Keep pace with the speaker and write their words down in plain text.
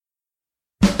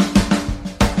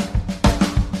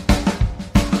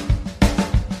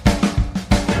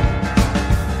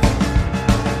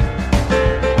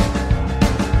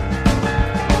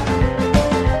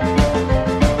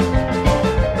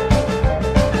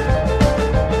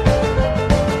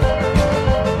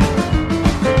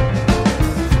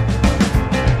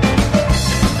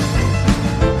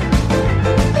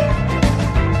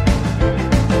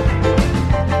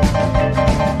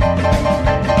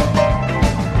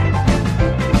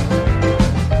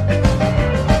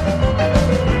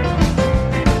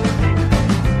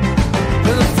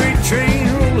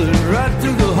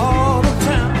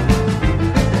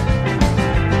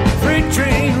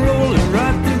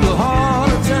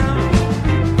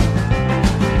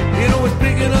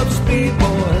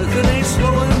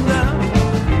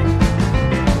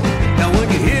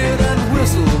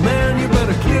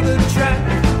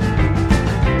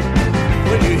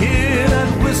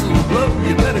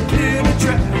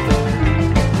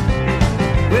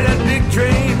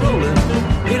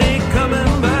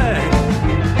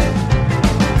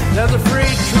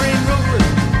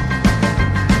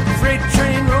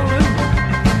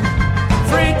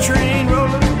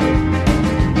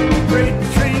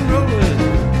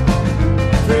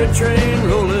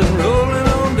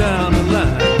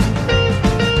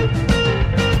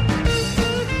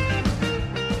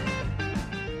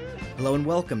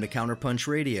welcome to Counterpunch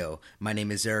Radio. My name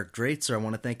is Eric Draitzer. I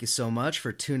want to thank you so much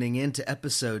for tuning in to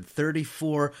episode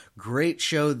 34. Great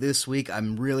show this week.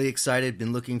 I'm really excited.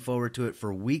 Been looking forward to it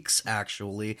for weeks,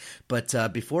 actually. But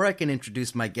before I can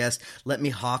introduce my guest, let me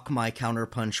hawk my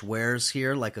Counterpunch wares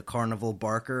here like a carnival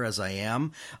barker as I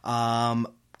am.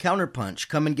 Counterpunch.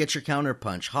 Come and get your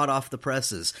Counterpunch. Hot off the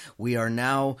presses. We are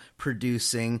now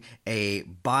producing a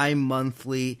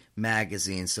bi-monthly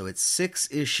magazine. So it's 6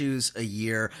 issues a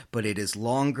year, but it is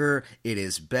longer. It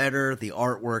is better. The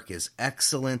artwork is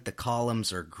excellent. The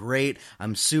columns are great.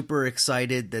 I'm super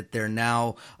excited that they're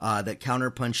now, that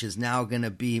Counterpunch is now going to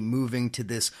be moving to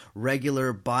this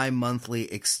regular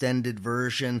bi-monthly extended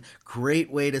version.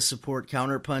 Great way to support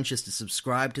Counterpunch is to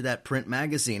subscribe to that print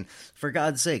magazine. For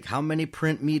God's sake, how many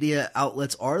print media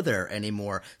outlets are there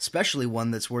anymore, especially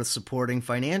one that's worth supporting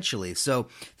financially? So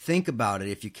think about it.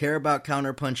 If you care about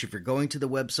Counterpunch, if you're going to the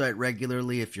website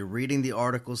regularly, if you're reading the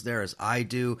articles there as I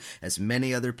do, as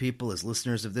many other people, as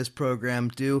listeners of this program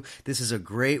do, this is a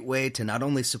great way to not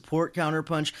only support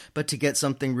Counterpunch, but to get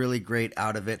something really great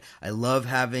out of it. I love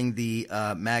having the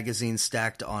magazine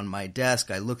stacked on my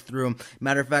desk. I look through them.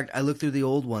 Matter of fact, I look through the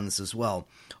old ones as well.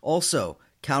 Also,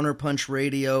 Counterpunch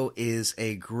Radio is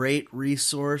a great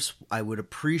resource. I would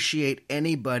appreciate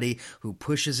anybody who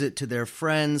pushes it to their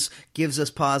friends, gives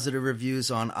us positive reviews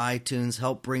on iTunes,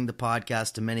 help bring the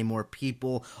podcast to many more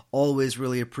people. Always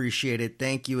really appreciate it.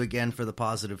 Thank you again for the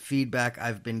positive feedback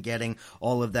I've been getting.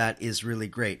 All of that is really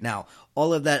great. Now,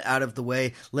 all of that out of the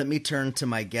way, let me turn to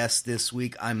my guest this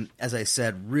week. I'm, as I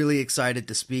said, really excited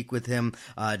to speak with him.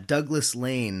 Douglas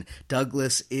Lain.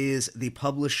 Douglas is the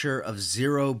publisher of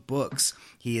Zero Books.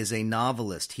 He is a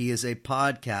novelist. He is a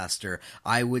podcaster.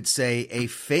 I would say a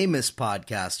famous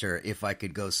podcaster, if I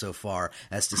could go so far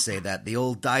as to say that. The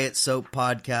old Diet Soap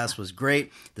podcast was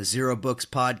great. The Zero Books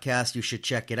podcast, you should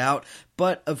check it out.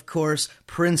 But, of course,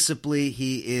 principally,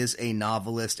 he is a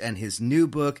novelist, and his new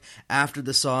book, After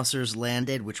the Saucers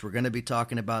Landed, which we're going to be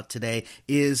talking about today,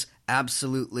 is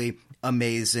absolutely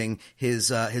amazing.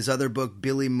 His other book,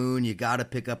 Billy Moon, you got to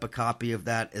pick up a copy of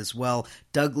that as well.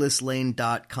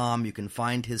 DouglasLain.com. You can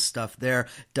find his stuff there.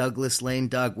 Douglas Lain.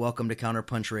 Doug, welcome to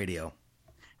Counterpunch Radio.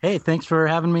 Hey, thanks for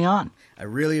having me on. I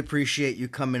really appreciate you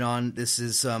coming on. This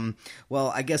is,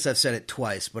 well, I guess I've said it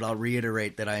twice, but I'll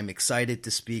reiterate that I am excited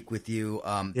to speak with you.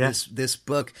 This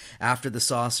book, After the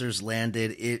Saucers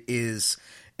Landed, it is,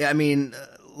 I mean,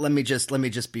 let me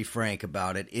just be frank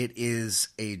about it. It is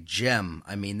a gem.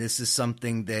 I mean, this is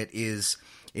something that is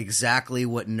exactly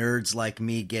what nerds like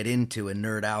me get into and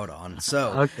nerd out on.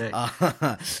 So, okay.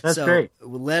 That's great.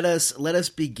 Let us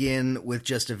begin with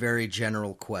just a very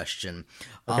general question.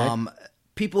 Okay.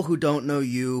 People who don't know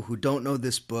you, who don't know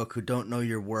this book, who don't know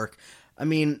your work, I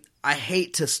mean, I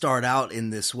hate to start out in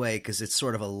this way because it's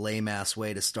sort of a lame-ass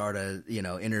way to start a,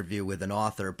 interview with an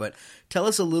author, but tell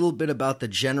us a little bit about the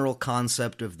general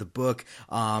concept of the book,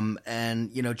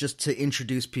 and, just to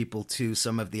introduce people to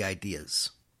some of the ideas.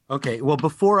 Okay, well,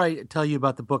 before I tell you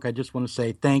about the book, I just want to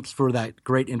say thanks for that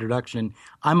great introduction.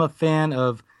 I'm a fan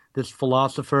of this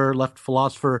left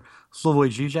philosopher,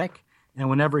 Slavoj Žižek, and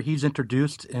whenever he's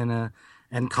introduced and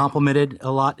complimented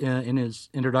a lot in his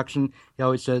introduction, he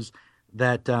always says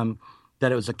that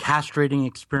it was a castrating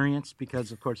experience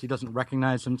because, of course, he doesn't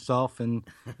recognize himself and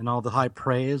all the high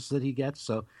praise that he gets.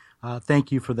 So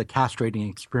thank you for the castrating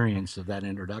experience of that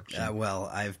introduction. Well,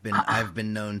 I've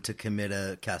been known to commit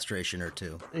a castration or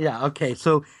two. Yeah. Okay.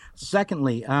 So,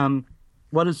 secondly,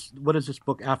 what is this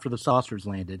book, After the Saucers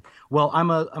Landed? Well, I'm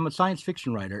a science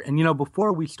fiction writer, and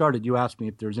before we started, you asked me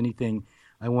if there's anything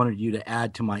I wanted you to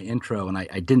add to my intro, and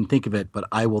I didn't think of it, but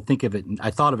I will think of it. And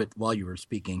I thought of it while you were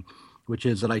speaking, which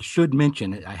is that I should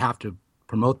mention, I have to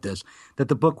promote this, that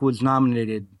the book was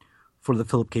nominated for the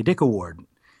Philip K. Dick Award.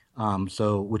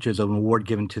 Which is an award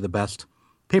given to the best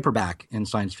paperback in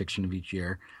science fiction of each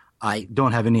year. I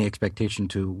don't have any expectation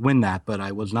to win that, but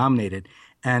I was nominated.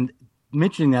 And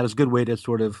mentioning that is a good way to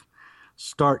sort of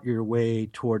start your way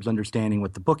towards understanding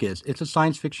what the book is. It's a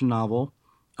science fiction novel.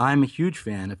 I'm a huge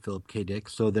fan of Philip K. Dick,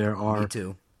 so there are Me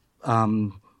too.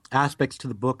 Aspects to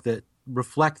the book that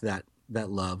reflect that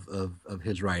love of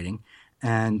his writing.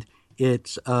 And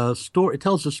it's a story. It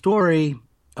tells the story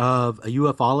of a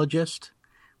ufologist,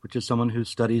 which is someone who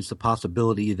studies the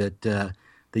possibility that the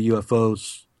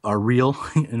UFOs are real,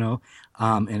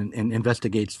 and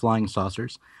investigates flying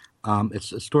saucers.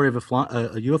 It's a story of a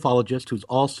ufologist who's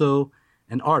also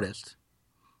an artist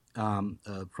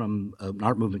from an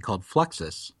art movement called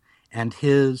Fluxus, and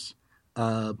his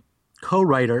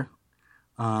co-writer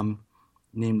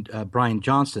named Brian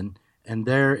Johnson, and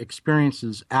their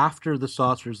experiences after the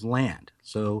saucers land.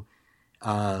 So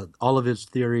All of his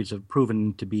theories have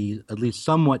proven to be at least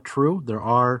somewhat true. There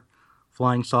are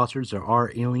flying saucers. There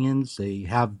are aliens.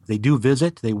 They do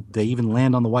visit. They even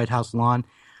land on the White House lawn,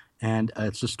 and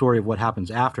it's the story of what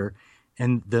happens after.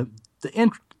 And the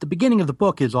beginning of the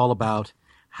book is all about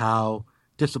how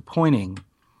disappointing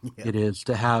it is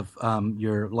to have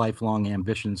your lifelong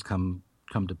ambitions come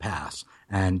to pass,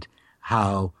 and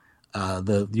how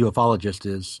the ufologist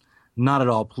is not at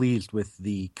all pleased with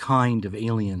the kind of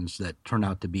aliens that turn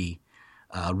out to be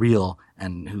real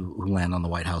and who land on the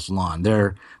White House lawn.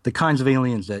 They're the kinds of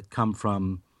aliens that come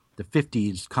from the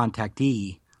 50s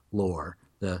contactee lore,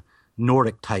 the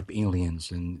Nordic type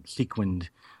aliens in sequined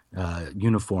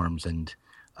uniforms, and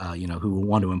who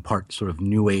want to impart sort of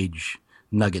new age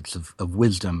nuggets of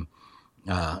wisdom,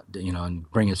 and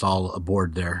bring us all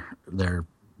aboard their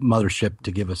mothership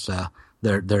to give us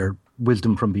their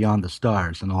wisdom from beyond the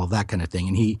stars and all that kind of thing.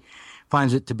 And he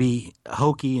finds it to be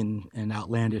hokey and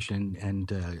outlandish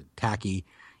and tacky,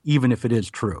 even if it is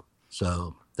true.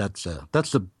 So that's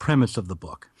the premise of the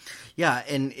book. Yeah,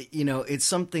 and it's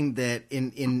something that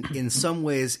in some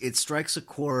ways it strikes a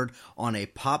chord on a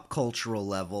pop cultural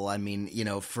level. I mean,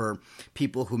 for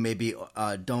people who maybe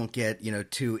don't get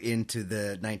too into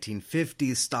the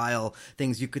 1950s style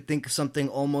things, you could think of something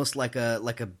almost like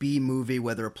a B movie,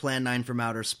 whether a Plan 9 from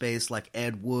Outer Space like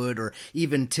Ed Wood, or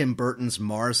even Tim Burton's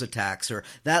Mars Attacks, or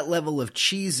that level of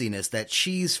cheesiness, that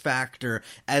cheese factor,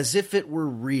 as if it were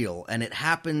real and it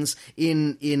happens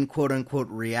in quote unquote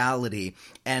reality.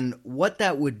 And what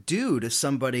that would do to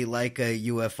somebody like a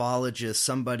ufologist,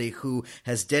 somebody who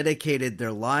has dedicated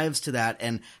their lives to that,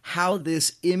 and how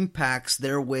this impacts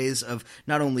their ways of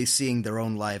not only seeing their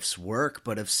own life's work,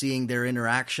 but of seeing their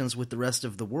interactions with the rest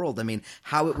of the world. I mean,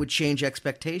 how it would change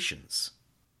expectations.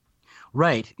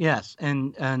 Right. Yes.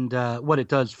 And what it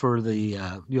does for the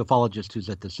ufologist who's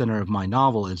at the center of my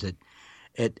novel is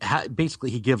basically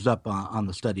he gives up on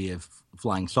the study of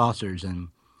flying saucers and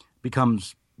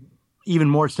becomes even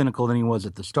more cynical than he was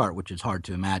at the start, which is hard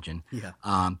to imagine. Yeah.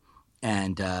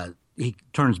 And he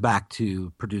turns back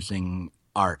to producing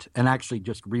art, and actually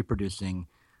just reproducing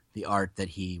the art that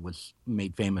he was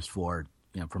made famous for,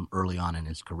 from early on in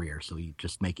his career. So he's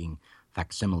just making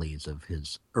facsimiles of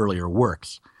his earlier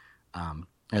works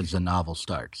as the novel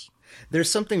starts.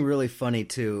 There's something really funny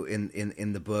too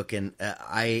in the book, and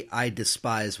I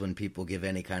despise when people give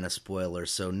any kind of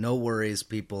spoilers. So no worries,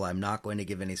 people. I'm not going to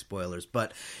give any spoilers.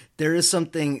 But there is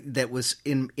something that was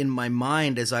in my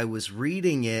mind as I was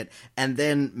reading it, and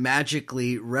then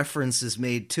magically references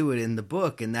made to it in the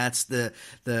book, and that's the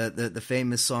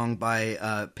famous song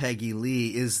by Peggy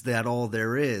Lee. Is that all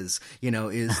there is?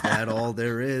 Is that all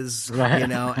there is? Right.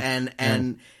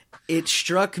 And. It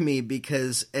struck me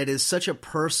because it is such a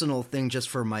personal thing just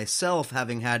for myself,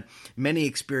 having had many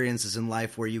experiences in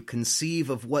life where you conceive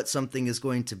of what something is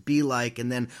going to be like, and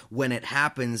then when it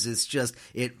happens, it's just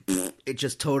it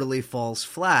just totally falls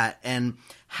flat. And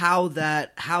how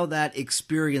that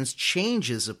experience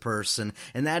changes a person,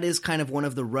 and that is kind of one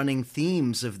of the running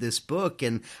themes of this book.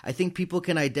 And I think people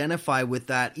can identify with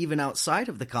that even outside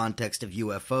of the context of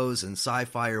UFOs and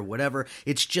sci-fi or whatever.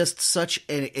 It's just such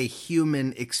a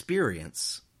human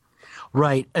experience.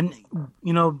 Right. And,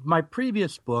 my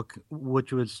previous book,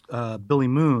 which was Billy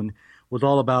Moon, was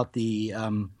all about the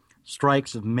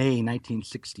strikes of May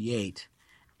 1968,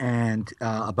 and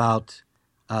about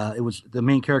it was the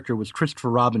main character was Christopher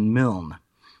Robin Milne,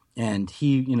 and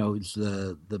he, is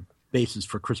the basis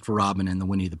for Christopher Robin and the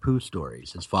Winnie the Pooh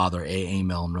stories. His father, A.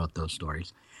 Milne, wrote those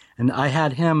stories, and I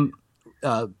had him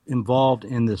involved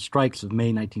in the strikes of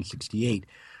May 1968,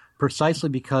 precisely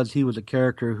because he was a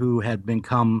character who had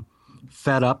become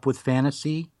fed up with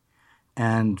fantasy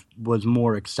and was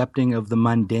more accepting of the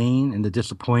mundane and the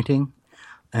disappointing,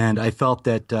 and I felt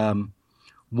that.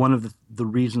 One of the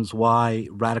reasons why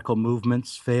radical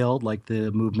movements failed, like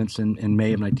the movements in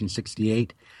May of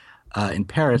 1968 in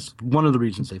Paris, one of the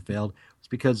reasons they failed was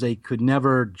because they could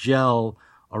never gel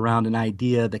around an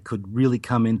idea that could really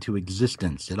come into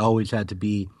existence. It always had to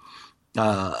be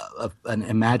an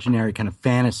imaginary kind of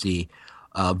fantasy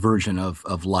version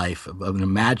of life, of an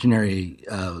imaginary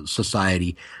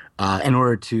society, in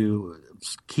order to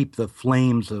keep the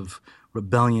flames of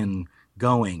rebellion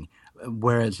going.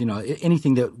 Whereas,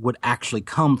 anything that would actually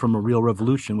come from a real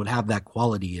revolution would have that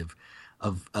quality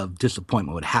of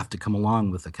disappointment, would have to come along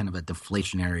with a kind of a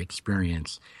deflationary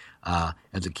experience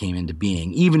as it came into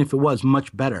being. Even if it was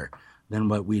much better than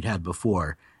what we'd had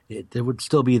before, there would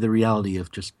still be the reality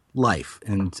of just life.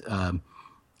 And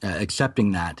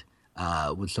accepting that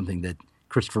was something that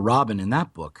Christopher Robin in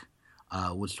that book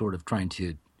was sort of trying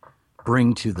to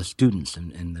bring to the students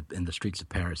in the streets of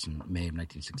Paris in May of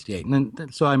 1968. And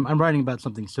then, so I'm writing about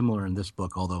something similar in this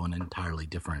book, although in an entirely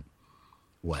different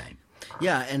way.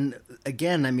 Yeah, and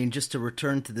again, I mean, just to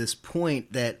return to this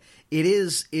point that it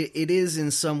is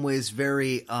in some ways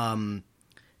very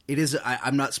it is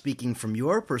I'm not speaking from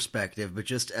your perspective, but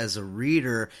just as a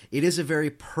reader, it is a very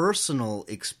personal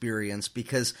experience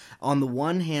because on the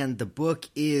one hand, the book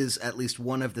is, at least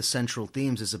one of the central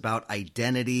themes, is about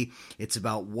identity. It's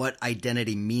about what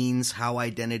identity means, how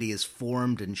identity is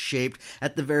formed and shaped.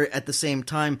 At the same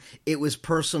time, it was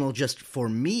personal just for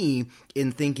me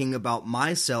in thinking about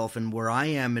myself and where I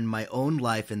am in my own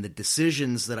life and the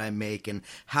decisions that I make and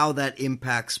how that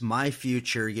impacts my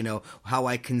future, you know, how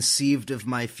I conceived of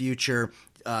my future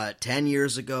 10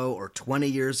 years ago or 20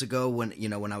 years ago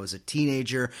when I was a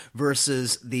teenager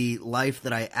versus the life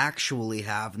that I actually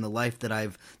have and the life that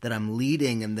I'm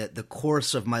leading and the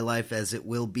course of my life as it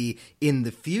will be in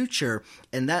the future.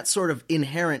 And that sort of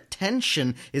inherent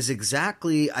tension is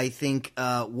exactly, I think,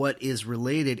 what is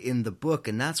related in the book.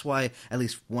 And that's why, at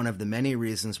least one of the many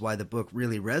reasons why the book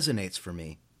really resonates for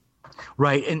me.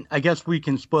 Right. And I guess we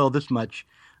can spoil this much,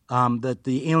 that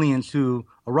the aliens who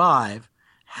arrive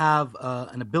have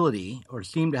an ability, or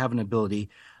seem to have an ability,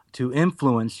 to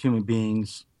influence human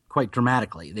beings quite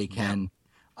dramatically. They can,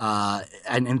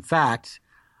 and in fact,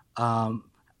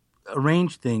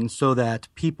 arrange things so that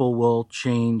people will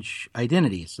change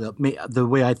identities. So the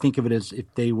way I think of it is,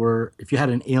 if you had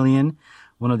an alien,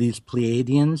 one of these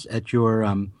Pleiadians at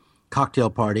your cocktail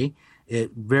party,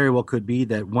 it very well could be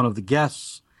that one of the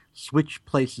guests switch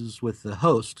places with the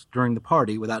host during the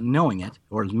party without knowing it,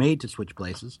 or is made to switch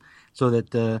places, so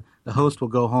that the host will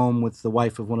go home with the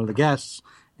wife of one of the guests,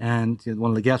 and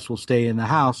one of the guests will stay in the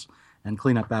house and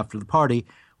clean up after the party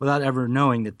without ever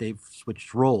knowing that they've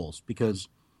switched roles, because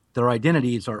their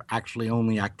identities are actually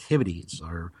only activities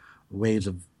or ways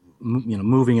of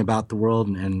moving about the world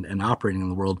and operating in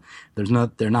the world.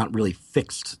 They're not really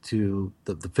fixed to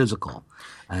the physical.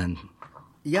 And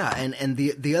yeah, and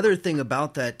the other thing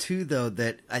about that too, though,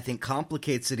 that I think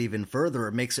complicates it even further,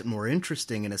 or makes it more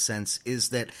interesting in a sense, is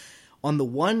that on the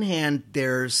one hand,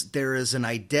 there is an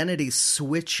identity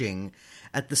switching.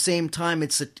 At the same time,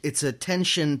 it's a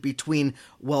tension between,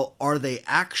 well, are they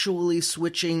actually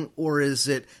switching, or is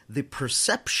it the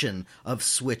perception of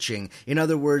switching? In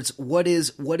other words, what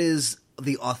is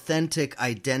the authentic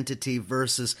identity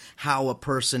versus how a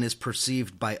person is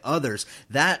perceived by others?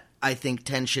 That, I think,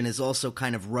 tension is also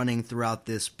kind of running throughout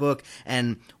this book.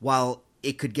 And while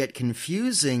it could get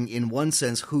confusing in one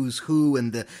sense, who's who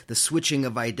and the switching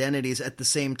of identities, at the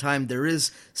same time, there is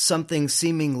something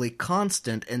seemingly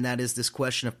constant, and that is this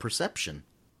question of perception.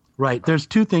 Right. There's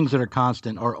two things that are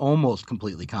constant, or almost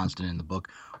completely constant in the book.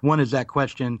 One is that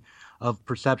question of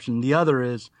perception. The other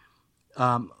is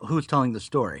who's telling the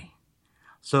story.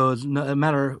 So no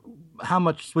matter how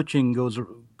much switching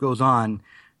goes on,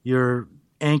 you're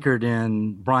anchored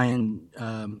in Brian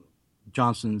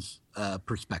Johnson's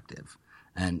perspective,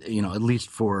 and at least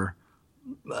for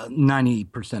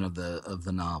 90% of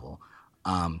the novel,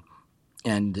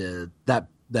 and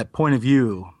that point of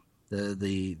view,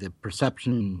 the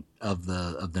perception of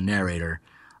the narrator,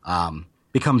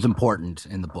 becomes important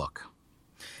in the book.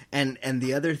 And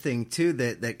the other thing too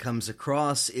that comes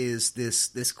across is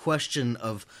this question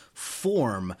of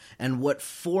form and what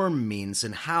form means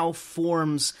and how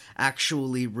forms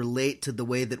actually relate to the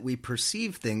way that we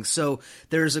perceive things. So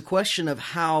there's a question of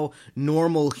how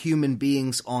normal human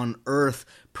beings on Earth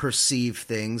perceive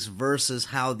things versus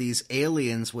how these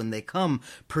aliens, when they come,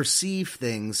 perceive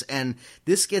things. And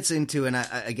this gets into, and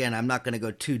again, I'm not going to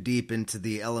go too deep into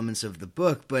the elements of the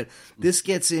book, but this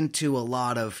gets into a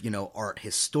lot of, art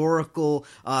historical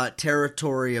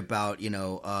territory about,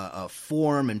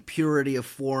 form and purity of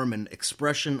form and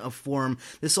expression of form.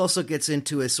 This also gets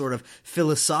into a sort of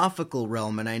philosophical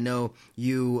realm, and I know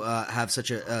you have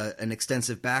such an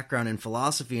extensive background in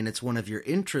philosophy, and it's one of your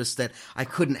interests, that I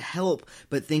couldn't help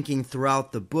but thinking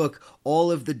throughout the book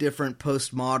all of the different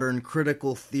postmodern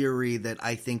critical theory that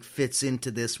I think fits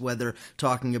into this, whether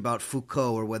talking about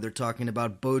Foucault or whether talking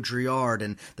about Baudrillard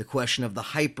and the question of the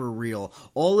hyperreal.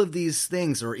 All of these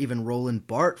things, or even Roland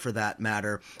Barthes for that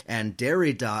matter, and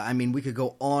Derrida, I mean, we could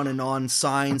go on,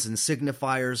 signs and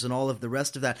signifiers and all of the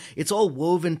rest of that. It's all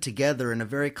woven together in a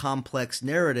very complex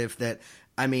narrative that,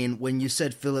 I mean, when you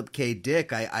said Philip K.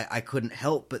 Dick, I couldn't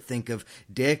help but think of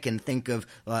Dick and think of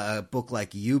a book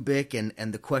like Ubik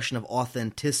and the question of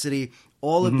authenticity.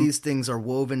 All of these things are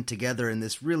woven together in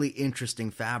this really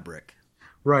interesting fabric.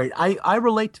 Right. I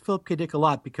relate to Philip K. Dick a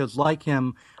lot because, like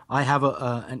him, I have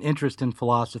an interest in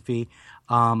philosophy,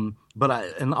 and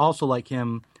also like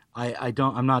him,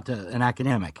 I'm not an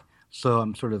academic, so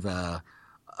I'm sort of a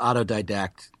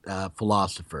autodidact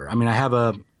philosopher. I mean, I have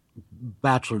a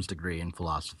bachelor's degree in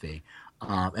philosophy,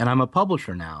 and I'm a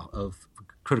publisher now of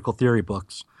critical theory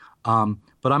books.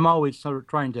 But I'm always sort of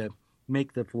trying to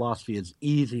make the philosophy as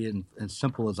easy and as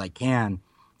simple as I can,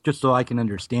 just so I can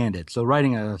understand it. So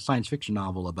writing a science fiction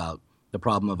novel about the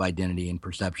problem of identity and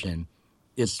perception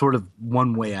is sort of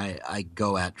one way I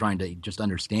go at trying to just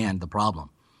understand the problem.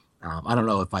 I don't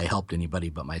know if I helped anybody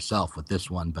but myself with this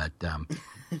one, but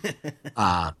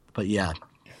yeah.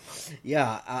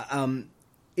 Yeah,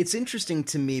 it's interesting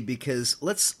to me because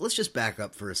let's just back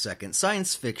up for a second.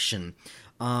 Science fiction.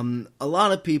 A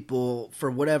lot of people,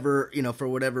 for whatever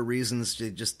reasons,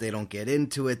 they don't get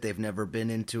into it. They've never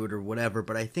been into it or whatever.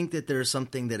 But I think that there's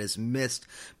something that is missed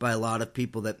by a lot of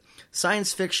people, that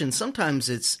science fiction, sometimes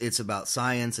it's about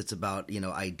science, it's about,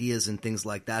 ideas and things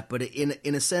like that. But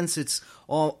in a sense, it's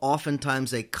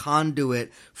oftentimes a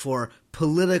conduit for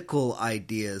political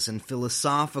ideas and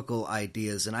philosophical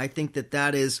ideas. And I think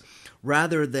that is,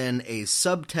 rather than a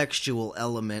subtextual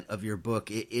element of your book,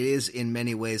 it is in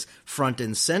many ways front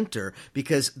and center,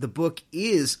 because the book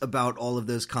is about all of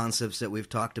those concepts that we've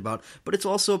talked about, but it's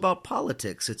also about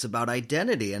politics. It's about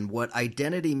identity and what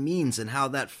identity means and how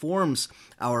that forms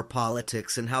our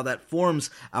politics and how that forms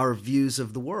our views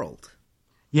of the world.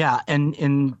 Yeah, and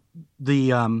in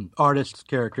the artist's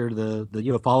character, the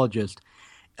ufologist,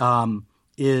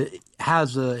 it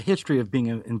has a history of being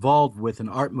involved with an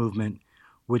art movement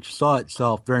which saw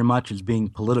itself very much as being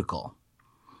political.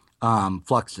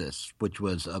 Fluxus, which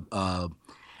was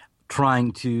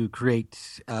trying to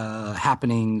create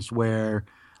happenings where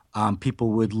people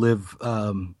would live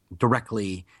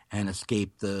directly and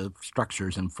escape the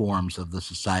structures and forms of the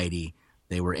society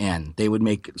they were in. They would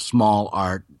make small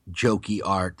art, jokey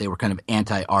art. They were kind of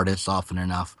anti-artists often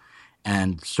enough,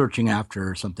 and searching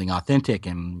after something authentic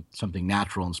and something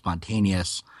natural and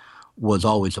spontaneous was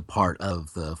always a part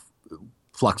of the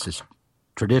Fluxus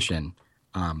tradition,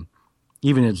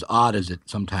 even as odd as it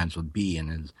sometimes would be,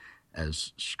 and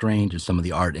as strange as some of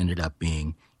the art ended up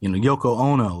being. Yoko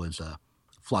Ono is a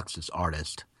Fluxus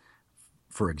artist,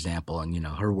 for example, and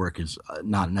her work is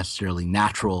not necessarily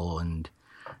natural and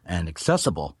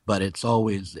accessible, but it's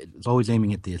always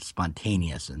aiming at the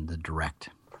spontaneous and the direct.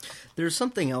 There's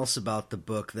something else about the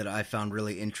book that I found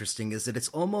really interesting, is that it's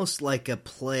almost like a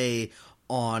play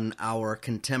on our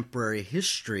contemporary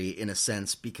history, in a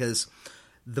sense, because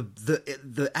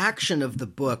the action of the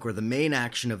book, or the main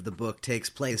action of the book, takes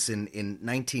place in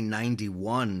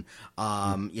 1991.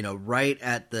 Right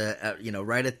at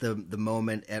the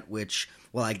moment at which,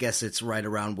 well, I guess it's right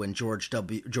around when George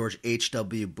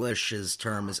H.W. Bush's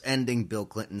term is ending, Bill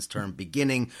Clinton's term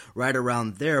beginning, right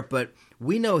around there. But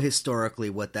we know historically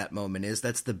what that moment is.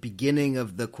 That's the beginning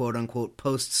of the quote-unquote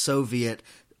post-Soviet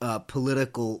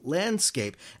political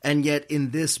landscape. And yet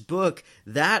in this book,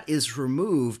 that is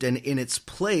removed, and in its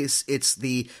place, it's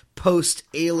the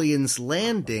post-aliens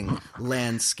landing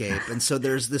landscape. And so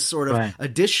there's this sort of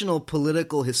additional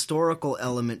political, historical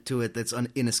element to it that's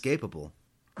inescapable.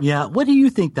 Yeah, what do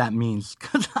you think that means?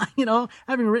 Because,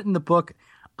 having written the book,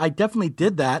 I definitely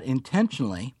did that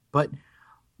intentionally, but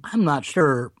I'm not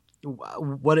sure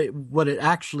what it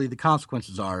actually, the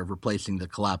consequences are of replacing the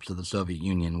collapse of the Soviet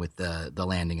Union with the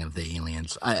landing of the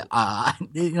aliens.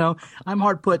 I'm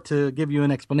hard put to give you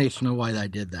an explanation of why I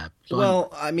did that.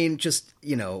 So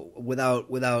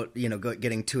without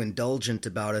getting too indulgent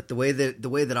about it, the way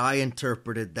that I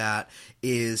interpreted that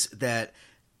is that,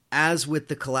 as with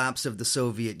the collapse of the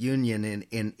Soviet Union,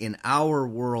 in our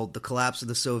world, the collapse of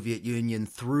the Soviet Union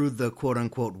threw the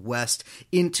quote-unquote West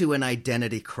into an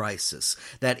identity crisis,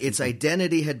 that its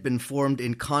identity had been formed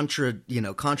in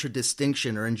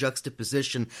contradistinction or in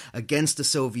juxtaposition against the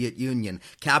Soviet Union,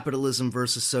 capitalism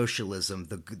versus socialism,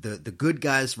 the good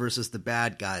guys versus the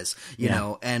bad guys,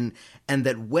 and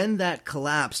that when that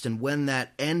collapsed and when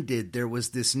that ended, there was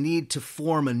this need to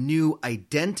form a new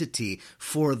identity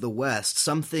for the West,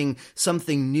 something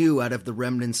new out of the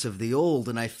remnants of the old.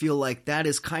 And I feel like that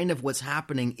is kind of what's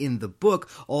happening in the book,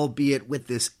 albeit with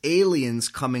this aliens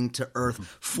coming to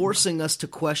Earth, forcing us to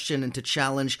question and to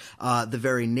challenge the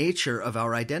very nature of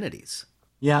our identities.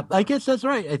 Yeah, I guess that's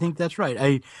right. I think that's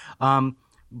right.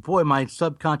 Boy, my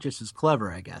subconscious is clever,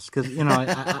 I guess, because,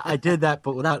 I did that,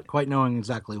 but without quite knowing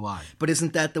exactly why. But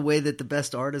isn't that the way that the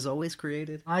best art is always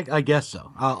created? I guess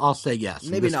so. I'll say yes.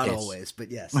 Maybe not always,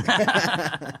 but yes.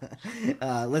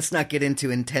 Let's not get into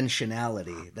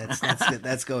intentionality.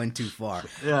 That's going too far.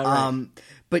 Yeah, right.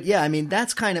 But yeah, I mean,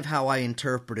 that's kind of how I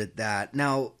interpreted that.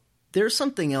 Now, There's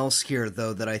something else here,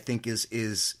 though, that I think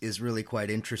is really quite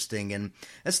interesting, and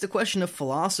that's the question of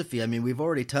philosophy. I mean, we've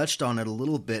already touched on it a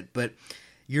little bit, but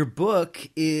your book,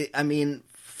 I mean,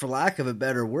 for lack of a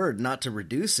better word, not to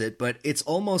reduce it, but it's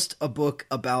almost a book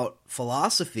about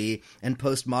philosophy and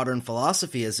postmodern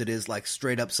philosophy as it is like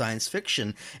straight up science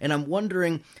fiction. And I'm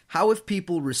wondering, how have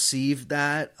people received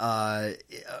that? I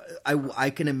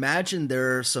can imagine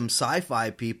there are some sci-fi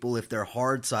people, if they're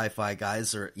hard sci-fi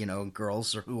guys or,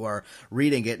 girls, or who are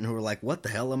reading it and who are like, what the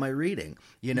hell am I reading?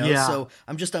 Yeah. So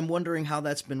I'm wondering how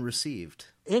that's been received.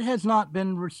 It has not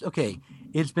been okay.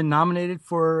 It's been nominated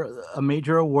for a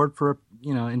major award for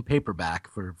in paperback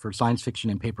for science fiction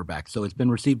in paperback. So it's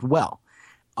been received well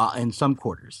in some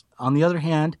quarters. On the other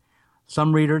hand,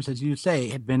 some readers, as you say,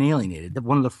 had been alienated.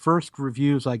 One of the first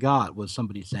reviews I got was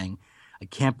somebody saying, "I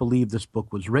can't believe this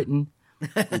book was written.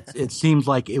 It seems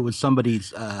like it was somebody's.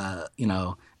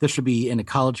 This should be in a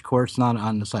college course, not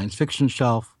on the science fiction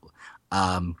shelf."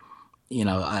 One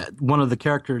of the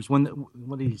characters,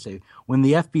 what did he say? When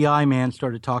the FBI man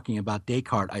started talking about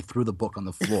Descartes, I threw the book on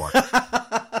the floor.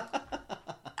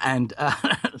 And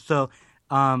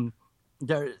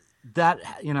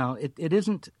it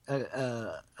isn't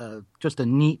just a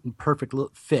neat and perfect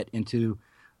fit into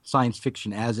science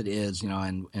fiction as it is,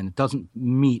 and it doesn't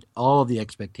meet all of the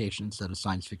expectations that a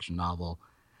science fiction novel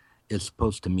is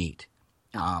supposed to meet.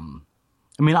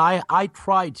 I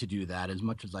tried to do that as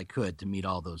much as I could to meet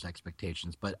all those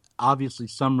expectations, but obviously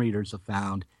some readers have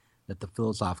found that the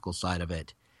philosophical side of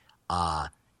it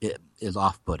is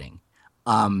off-putting.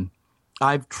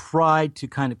 I've tried to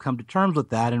kind of come to terms with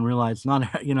that and realize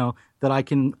that I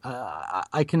can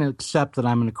accept that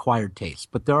I'm an acquired taste,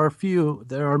 but I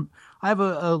have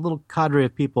a little cadre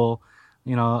of people,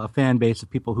 a fan base of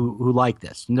people who like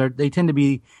this, and they tend to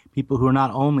be people who are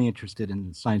not only interested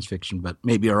in science fiction, but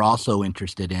maybe are also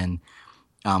interested in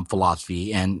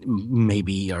philosophy, and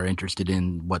maybe are interested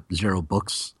in what Zero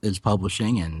Books is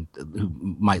publishing, and who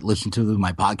might listen to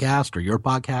my podcast or your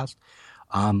podcast.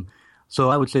 So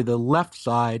I would say the left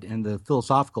side and the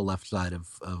philosophical left side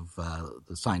of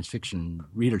the science fiction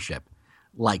readership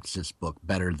likes this book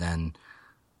better than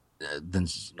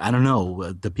I don't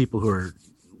know, the people who are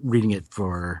reading it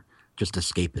for just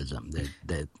escapism.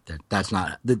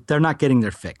 They're not getting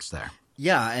their fix there.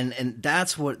 Yeah, and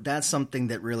that's something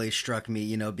that really struck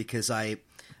me, because I've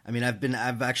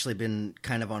actually been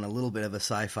kind of on a little bit of a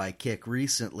sci-fi kick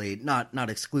recently, not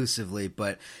exclusively,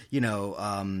 but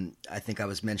I think I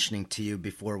was mentioning to you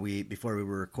before we were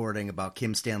recording about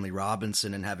Kim Stanley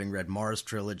Robinson and having read Mars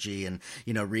Trilogy and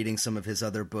reading some of his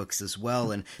other books as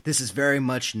well, and this is very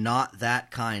much not that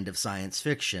kind of science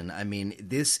fiction. I mean,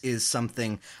 this is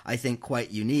something I think quite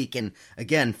unique, and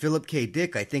again, Philip K.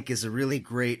 Dick I think is a really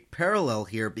great parallel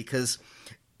here, because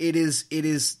it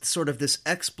is sort of this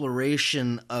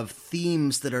exploration of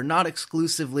themes that are not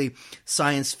exclusively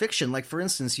science fiction. Like, for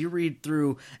instance, you read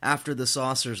through After the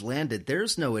Saucers Landed,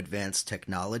 there's no advanced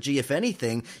technology. If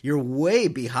anything, you're way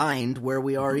behind where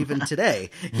we are even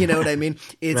today. You know what I mean?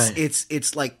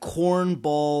 It's like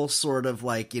cornball sort of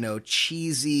like,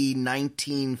 cheesy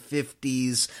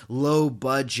 1950s low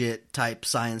budget type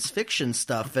science fiction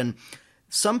stuff. And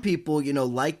some people,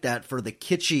 like that for the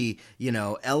kitschy,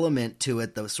 element to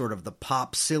it, the sort of the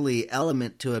pop silly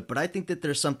element to it. But I think that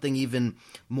there's something even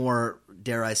more,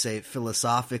 dare I say,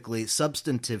 philosophically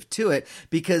substantive to it,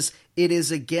 because it is,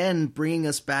 again, bringing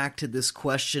us back to this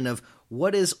question of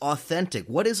what is authentic?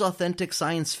 What is authentic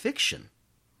science fiction?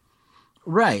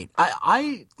 Right.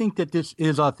 I think that this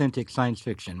is authentic science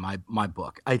fiction, my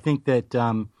book. I think that,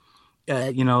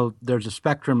 there's a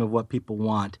spectrum of what people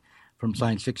want from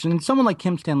science fiction. And someone like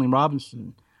Kim Stanley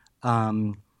Robinson,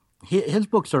 his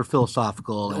books are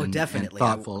philosophical and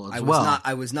thoughtful as well.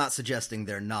 I was not suggesting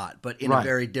they're not, but in a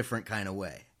very different kind of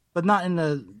way. But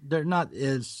they're not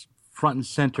as front and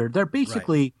center. They're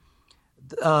basically,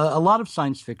 a lot of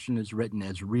science fiction is written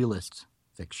as realist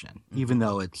fiction, even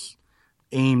though it's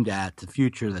aimed at the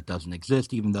future that doesn't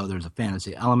exist, even though there's a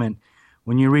fantasy element.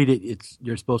 When you read it,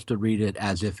 you're supposed to read it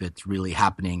as if it's really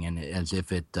happening and as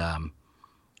if it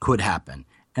could happen.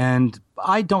 And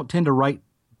I don't tend to write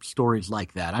stories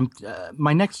like that.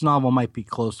 My next novel might be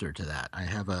closer to that. I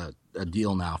have a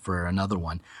deal now for another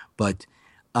one, but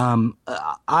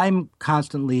I'm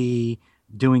constantly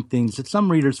doing things that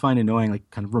some readers find annoying,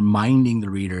 like kind of reminding the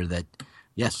reader that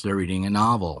yes, they're reading a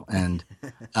novel. And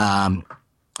I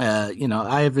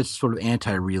have this sort of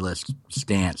anti-realist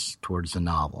stance towards the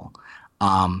novel,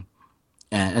 and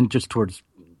just towards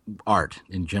art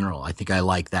in general. I think I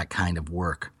like that kind of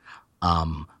work.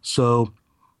 So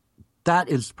that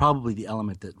is probably the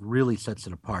element that really sets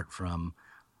it apart from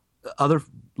other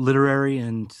literary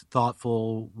and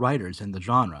thoughtful writers in the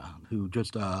genre who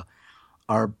just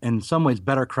are in some ways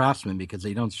better craftsmen because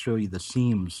they don't show you the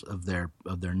seams of their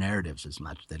narratives as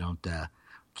much. They don't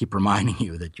keep reminding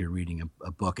you that you're reading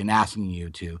a book and asking you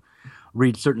to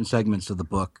read certain segments of the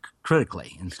book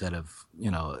critically instead of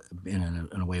in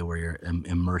a way where you're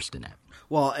immersed in it.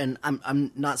 Well, and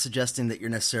I'm not suggesting that you're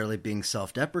necessarily being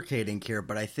self-deprecating here,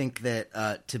 but I think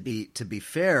that to be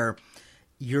fair,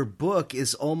 your book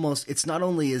is almost, it's not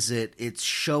only is it's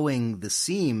showing the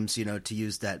seams, to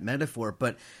use that metaphor,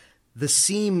 but the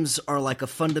seams are like a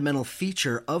fundamental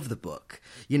feature of the book,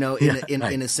 in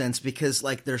a sense, because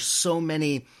like there's so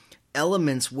many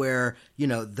elements where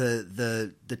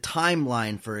the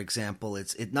timeline, for example,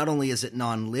 it not only is it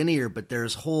non-linear, but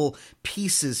there's whole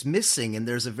pieces missing, and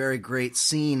there's a very great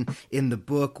scene in the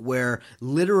book where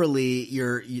literally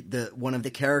one of the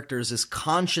characters is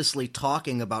consciously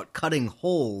talking about cutting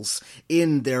holes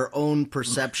in their own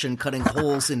perception, cutting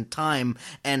holes in time,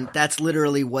 and that's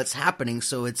literally what's happening.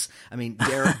 So it's,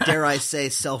 dare I say,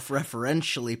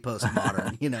 self-referentially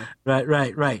postmodern,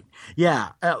 Right.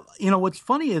 Yeah. What's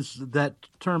funny is that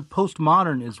term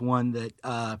postmodern is one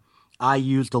that I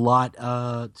used a lot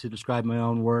to describe my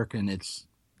own work, and it's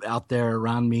out there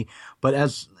around me. But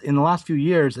as in the last few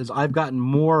years, as I've gotten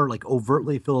more like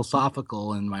overtly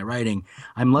philosophical in my writing,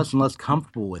 I'm less and less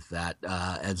comfortable with that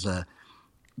as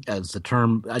the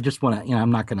term. I just want to, I'm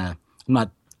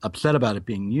not upset about it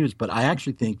being used, but I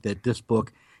actually think that this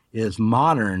book is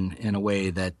modern in a way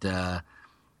that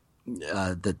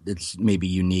that it's maybe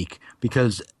unique,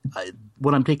 because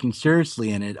what I'm taking seriously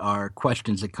in it are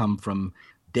questions that come from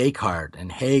Descartes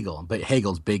and Hegel. But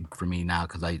Hegel's big for me now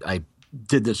because I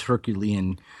did this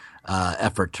Herculean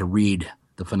effort to read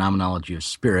the phenomenology of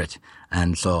spirit,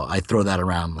 and so I throw that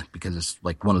around because it's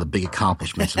like one of the big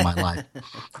accomplishments of my life.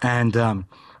 And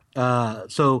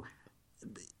so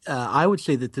I would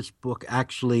say that this book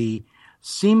actually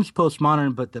seems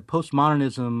postmodern, but the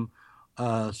postmodernism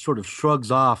sort of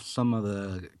shrugs off some of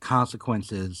the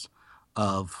consequences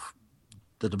of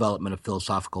the development of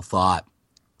philosophical thought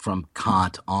from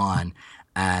Kant on,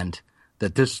 and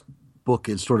that this book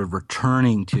is sort of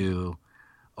returning to,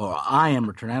 or I am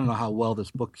returning, I don't know how well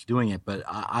this book's doing it, but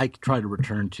I try to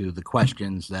return to the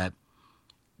questions that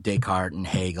Descartes and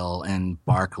Hegel and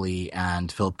Berkeley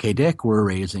and Philip K. Dick were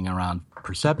raising around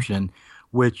perception,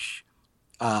 which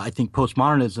I think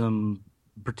postmodernism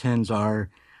pretends are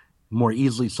more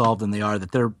easily solved than they are,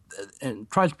 that they're, and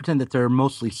tries to pretend that they're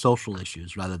mostly social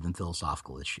issues rather than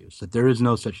philosophical issues, that there is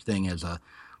no such thing as a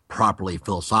properly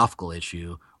philosophical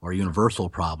issue or universal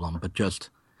problem, but just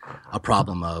a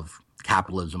problem of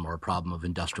capitalism or a problem of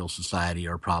industrial society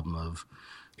or a problem of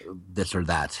this or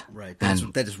that. Right.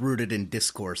 That is rooted in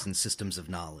discourse and systems of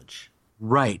knowledge.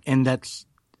 Right. And that's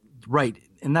right.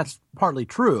 And that's partly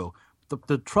true.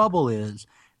 The trouble is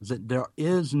that there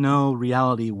is no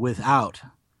reality without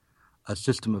a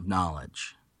system of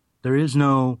knowledge. There is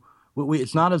no,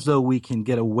 it's not as though we can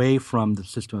get away from the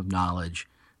system of knowledge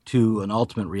to an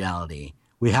ultimate reality.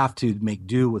 We have to make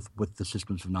do with the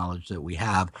systems of knowledge that we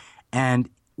have. And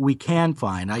we can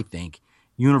find, I think,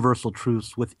 universal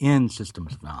truths within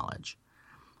systems of knowledge.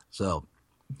 So,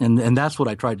 and that's what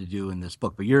I tried to do in this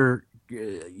book. But you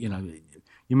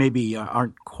maybe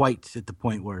aren't quite at the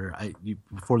point where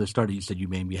before this started, you said you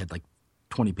maybe had like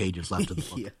 20 pages left of the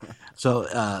book. Yeah. So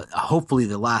hopefully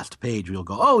the last page you'll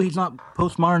go, oh, he's not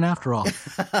postmodern after all.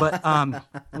 But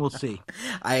we'll see.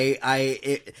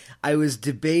 I was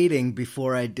debating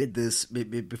before I did this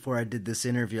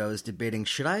interview. I was debating,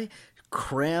 should I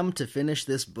cram to finish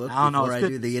this book before I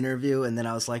do the interview? And then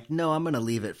I was like, no, I'm going to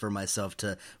leave it for myself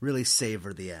to really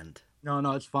savor the end. No,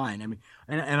 it's fine. I mean,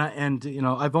 and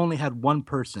I've only had one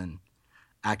person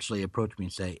actually approach me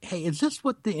and say, hey, is this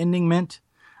what the ending meant?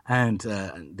 And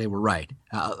they were right.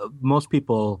 Most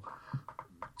people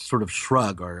sort of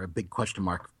shrug, or a big question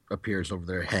mark appears over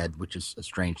their head, which is a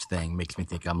strange thing. Makes me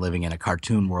think I'm living in a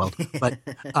cartoon world. But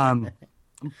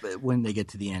when they get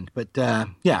to the end, but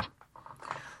yeah.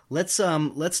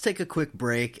 Let's take a quick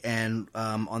break, and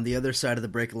on the other side of the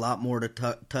break, a lot more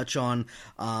to touch on.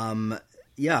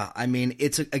 Yeah, I mean,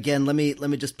 again, let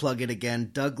me just plug it again.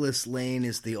 Douglas Lain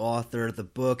is the author. The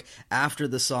book, After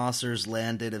the Saucers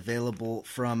Landed, available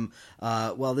from,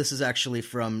 this is actually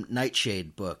from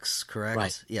Nightshade Books, correct?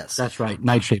 Right. Yes. That's right,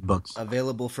 Nightshade Books.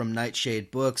 Available from Nightshade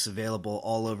Books, available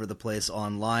all over the place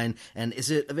online. And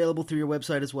is it available through your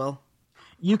website as well?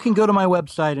 You can go to my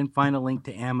website and find a link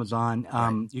to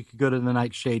Amazon. You could go to the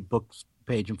Nightshade Books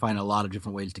page and find a lot of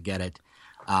different ways to get it.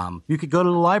 You could go to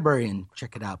the library and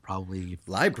check it out, probably.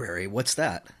 Library? What's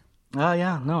that?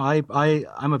 Yeah, no,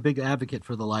 I'm a big advocate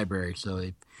for the library. So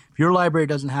if your library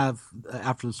doesn't have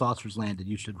After the Saucers Landed,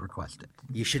 you should request it.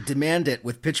 You should demand it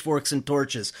with pitchforks and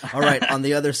torches. All right, on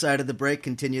the other side of the break,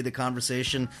 continue the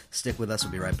conversation. Stick with us.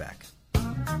 We'll be right back.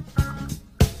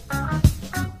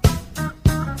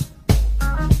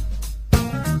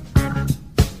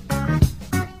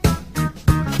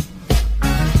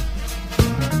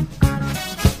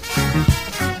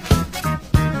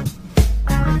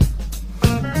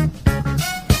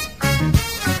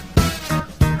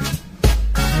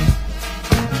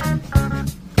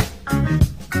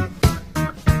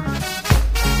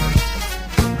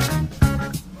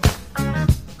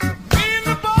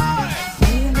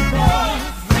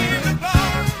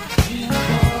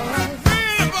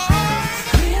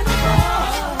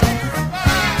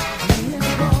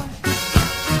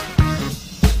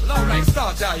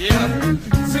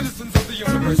 Citizens of the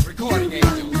universe, recording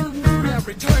angels, we have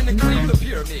returned to claim the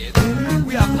pyramids.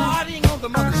 We are partying on the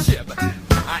mothership.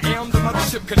 I am the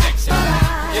mothership connection.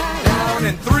 Getting down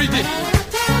in 3D.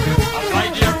 A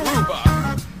Lightyear Gruber.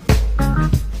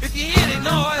 If you hear the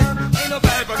noise, ain't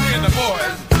nobody but me and the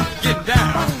boys getting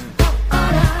down.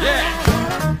 Yeah.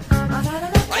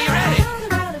 Are you ready?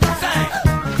 Sing.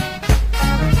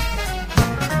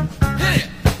 Hit it.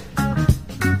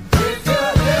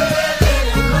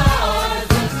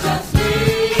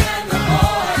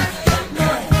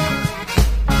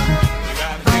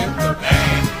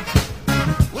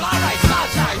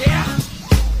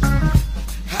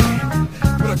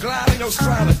 Glide in your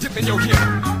stride, a dip in your hip,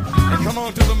 and come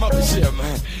on to the mothership,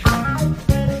 man,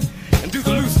 and do the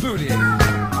loose booty.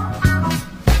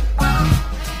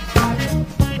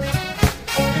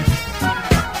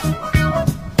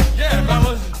 Yeah,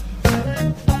 fellas,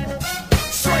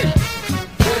 straight.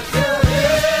 If you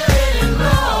hear any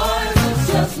noise, it's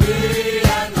just me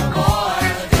and the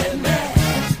boys in there.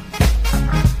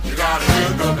 You gotta hear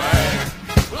the band.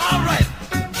 Well, all right.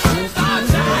 Start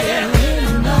trying.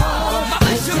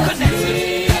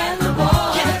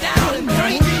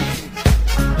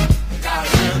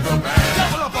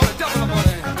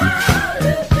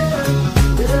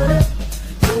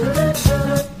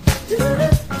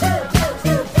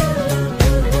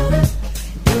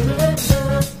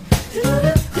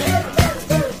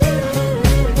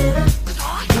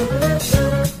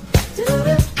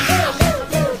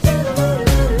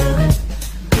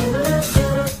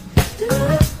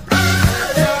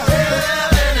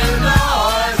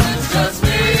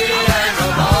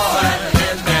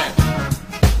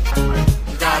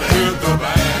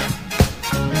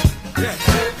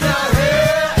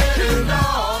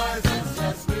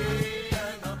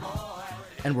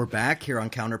 Here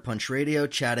on Counterpunch Radio,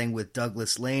 chatting with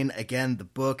Douglas Lain. Again, the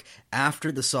book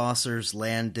After the Saucers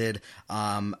Landed.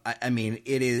 I mean,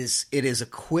 it is a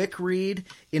quick read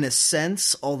in a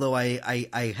sense, although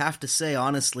I have to say,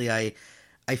 honestly, I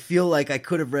feel like I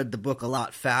could have read the book a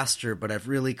lot faster, but I've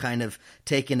really kind of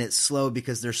taken it slow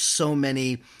because there's so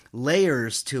many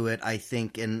layers to it, I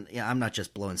think, and I'm not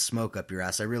just blowing smoke up your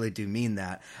ass. I really do mean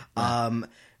that. Yeah.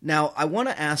 Now, I want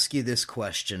to ask you this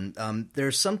question.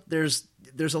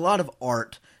 There's a lot of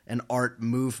art and art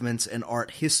movements and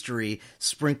art history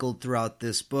sprinkled throughout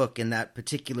this book, and that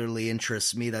particularly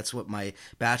interests me. That's what my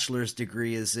bachelor's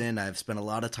degree is in. I've spent a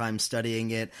lot of time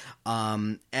studying it.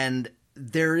 And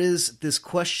there is this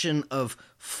question of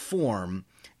form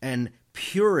and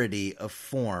purity of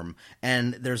form,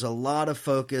 and there's a lot of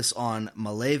focus on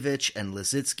Malevich and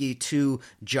Lissitzky, two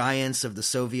giants of the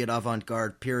Soviet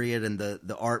avant-garde period and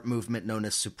the art movement known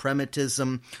as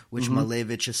suprematism, which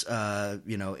Malevich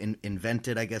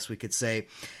invented, I guess we could say.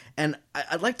 And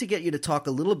I'd like to get you to talk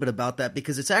a little bit about that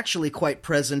because it's actually quite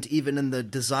present even in the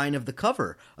design of the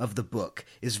cover of the book,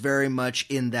 is very much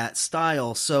in that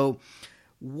style. So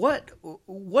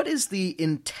What is the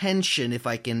intention, if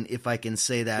I can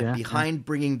say that, behind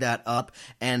bringing that up,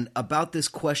 and about this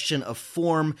question of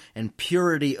form and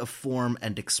purity of form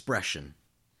and expression?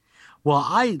 Well,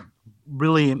 I'm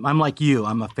like you.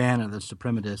 I'm a fan of the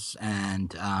suprematists,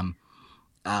 and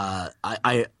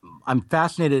I'm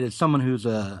fascinated as someone who's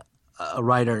a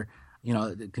writer,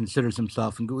 that considers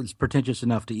himself and is pretentious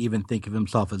enough to even think of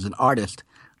himself as an artist.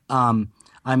 I'm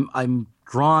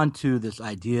drawn to this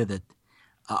idea that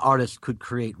artists could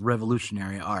create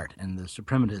revolutionary art, and the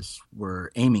suprematists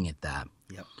were aiming at that.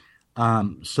 Yep.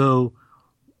 So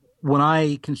when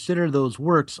I consider those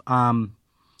works, I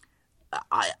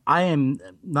am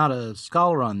not a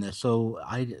scholar on this, so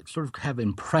I sort of have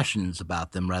impressions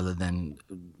about them rather than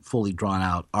fully drawn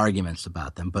out arguments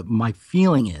about them. But my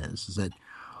feeling is that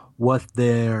what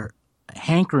they're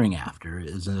hankering after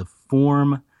is a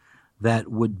form that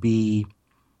would be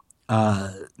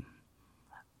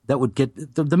that would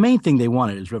get the main thing they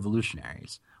wanted as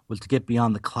revolutionaries was to get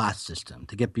beyond the class system,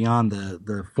 to get beyond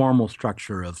the formal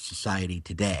structure of society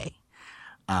today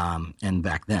and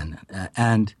back then.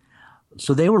 And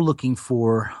so they were looking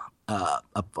for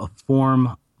a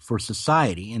form for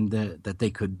society that they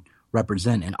could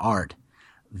represent in art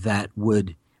that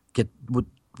would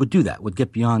do that, would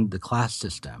get beyond the class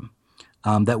system,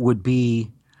 that would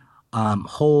be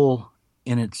whole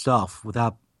in itself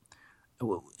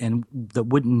and that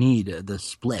wouldn't need the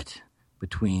split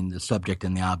between the subject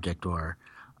and the object, or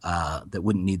that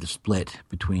wouldn't need the split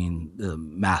between the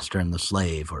master and the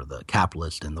slave, or the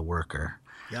capitalist and the worker.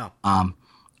 Yeah.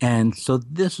 And so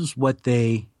this is what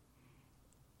they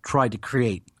tried to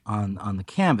create on the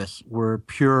canvas, were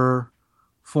pure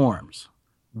forms,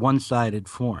 one-sided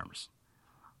forms.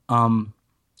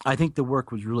 I think the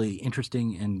work was really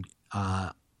interesting, and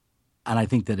I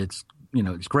think that it's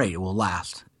great. It will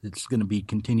last. It's going to be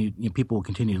continued. People will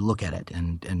continue to look at it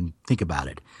and think about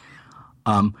it.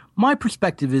 My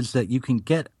perspective is that you can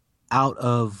get out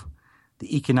of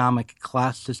the economic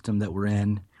class system that we're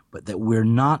in, but that we're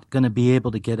not going to be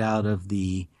able to get out of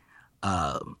the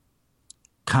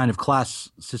kind of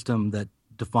class system that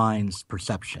defines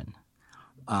perception.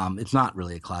 It's not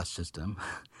really a class system.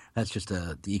 That's just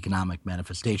the economic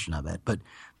manifestation of it. But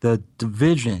the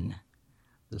division,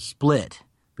 the split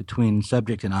between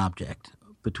subject and object,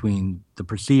 between the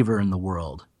perceiver and the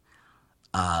world,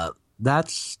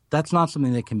 that's not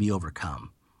something that can be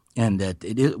overcome, and that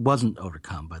it wasn't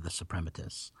overcome by the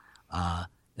suprematists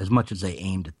as much as they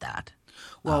aimed at that.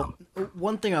 Well,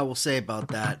 one thing I will say about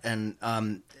that, and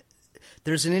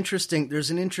there's an interesting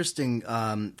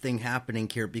thing happening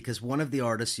here, because one of the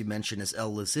artists you mentioned is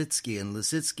El Lissitzky, and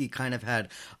Lissitzky kind of had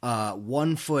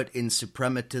one foot in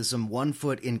suprematism, one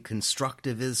foot in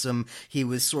constructivism. He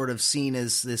was sort of seen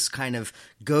as this kind of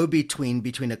go-between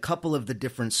between a couple of the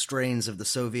different strains of the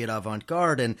Soviet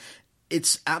avant-garde, and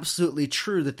it's absolutely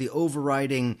true that the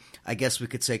overriding, I guess we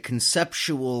could say,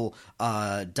 conceptual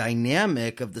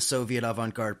dynamic of the Soviet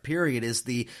avant-garde period is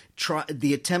the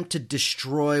attempt to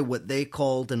destroy what they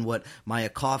called, and what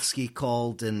Mayakovsky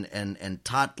called, and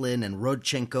Tatlin and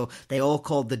Rodchenko, they all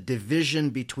called the division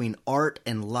between art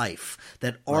and life.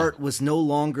 That art was no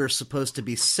longer supposed to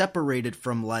be separated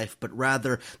from life, but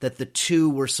rather that the two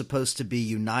were supposed to be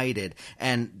united.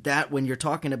 And that, when you're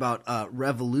talking about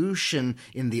revolution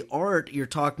in the art, you're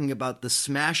talking about the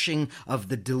smashing of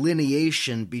the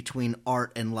delineation between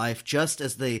art and life, just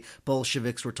as the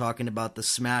Bolsheviks were talking about the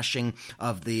smashing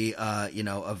of the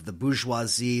of the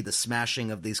bourgeoisie, the smashing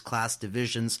of these class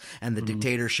divisions, and the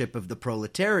dictatorship of the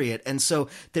proletariat. And so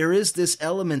there is this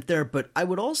element there, but I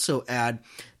would also add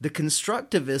the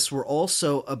constructivists were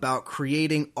also about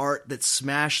creating art that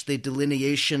smashed the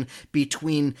delineation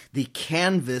between the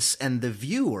canvas and the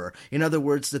viewer. In other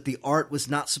words, that the art was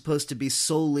not supposed to be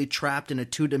solely trapped in a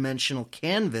two-dimensional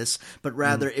canvas, but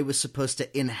rather it was supposed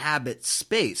to inhabit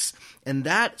space. And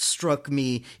that struck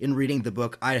me in reading the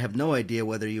book. I have no idea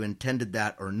whether you intended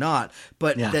that or not,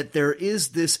 but that there is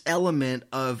this element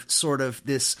of sort of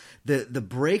this, the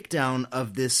breakdown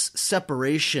of this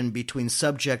separation between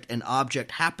subject and object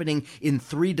happening in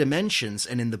three dimensions.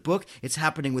 And in the book, it's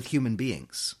happening with human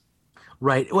beings.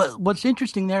 Right. Well, what's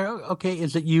interesting there, okay,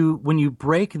 is that when you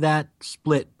break that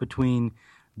split between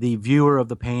the viewer of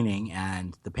the painting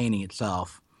and the painting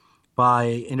itself by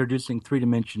introducing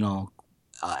three-dimensional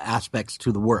aspects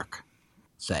to the work,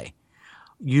 say,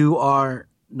 you are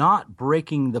not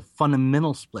breaking the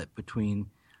fundamental split between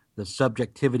the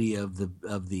subjectivity of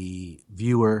the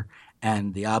viewer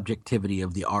and the objectivity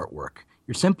of the artwork.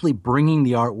 You're simply bringing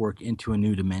the artwork into a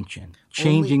new dimension,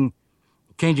 changing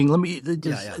the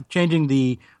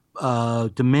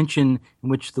dimension in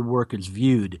which the work is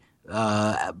viewed,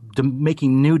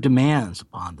 making new demands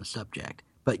upon the subject.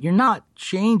 But you're not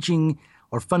changing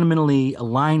or fundamentally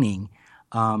aligning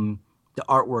the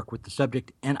artwork with the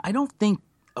subject. And I don't think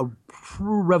a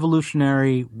true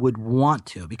revolutionary would want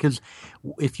to, because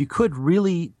if you could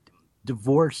really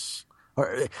divorce,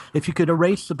 or if you could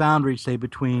erase the boundary, say,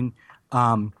 between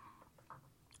the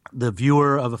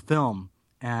viewer of a film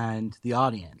and the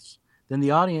audience, then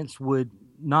the audience would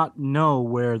not know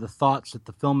where the thoughts that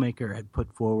the filmmaker had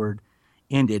put forward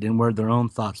ended and where their own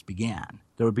thoughts began.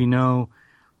 There would be no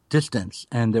distance,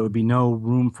 and there would be no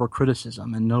room for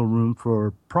criticism and no room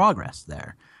for progress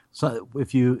there. So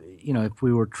if if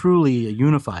we were truly a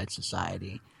unified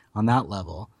society on that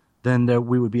level, then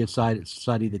we would be a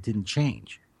society that didn't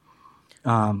change.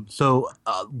 So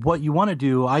what you want to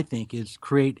do, I think, is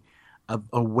create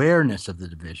awareness of the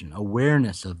division,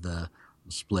 awareness of the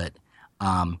split,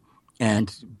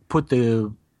 and put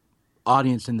the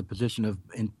audience in the position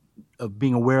of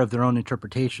being aware of their own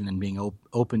interpretation and being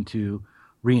open to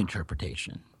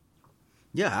reinterpretation.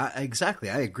 Yeah, exactly.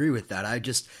 I agree with that.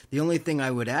 The only thing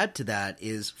I would add to that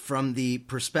is from the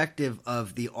perspective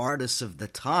of the artists of the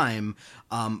time,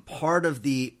 part of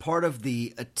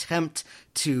the attempt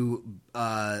to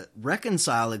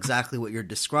reconcile exactly what you're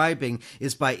describing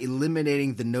is by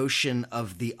eliminating the notion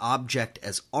of the object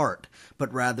as art,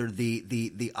 but rather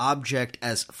the object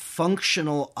as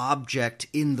functional object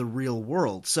in the real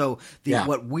world. So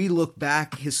what we look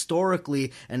back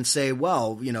historically and say,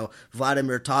 well,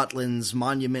 Vladimir Totlin's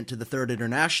Monument to the Third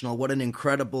International, what an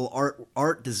incredible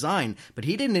art design. But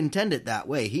he didn't intend it that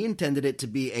way. He intended it to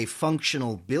be a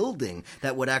functional building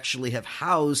that would actually have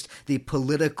housed the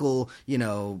political,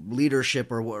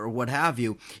 leadership or what have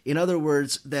you. In other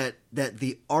words, that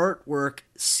the artwork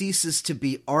ceases to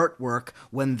be artwork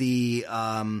when the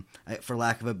for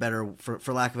lack of a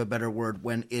better word,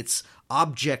 when its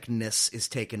objectness is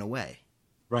taken away.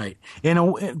 Right.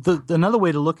 Another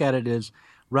way to look at it is,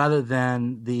 rather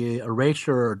than the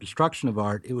erasure or destruction of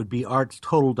art, it would be art's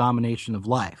total domination of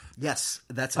life. Yes,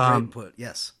 that's a great put.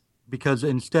 Yes. Because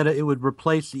instead it would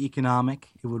replace the economic,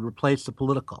 it would replace the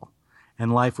political,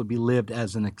 and life would be lived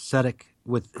as an ascetic,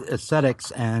 with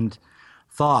aesthetics and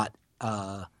thought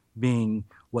being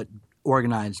what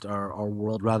organized our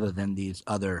world, rather than these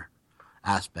other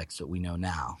aspects that we know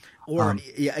now.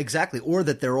 Yeah, exactly. Or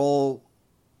that they're all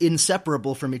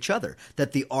inseparable from each other,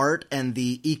 that the art and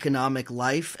the economic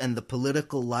life and the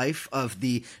political life of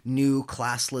the new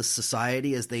classless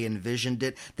society as they envisioned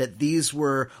it, that these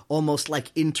were almost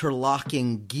like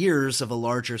interlocking gears of a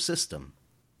larger system.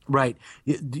 Right.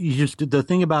 The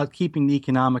thing about keeping the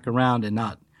economic around and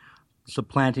not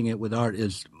supplanting it with art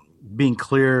is being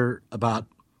clear about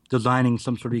designing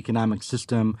some sort of economic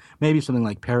system, maybe something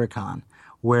like Paracon,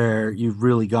 where you've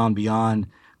really gone beyond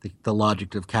the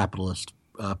logic of capitalist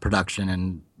production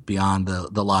and beyond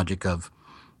the logic of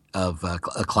a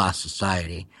class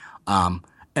society. And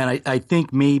I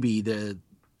think maybe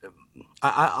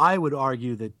I would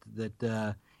argue that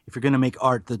if you're going to make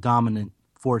art the dominant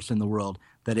force in the world,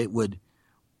 that it would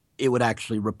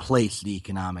actually replace the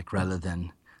economic rather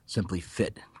than simply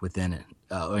fit within it,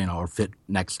 or fit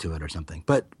next to it or something.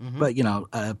 But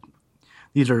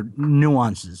these are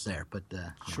nuances there. But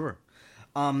sure.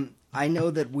 I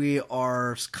know that we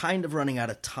are kind of running out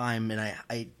of time, and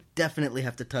I definitely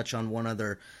have to touch on one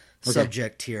other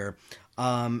subject here,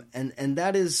 and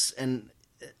that is, and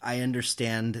I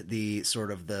understand the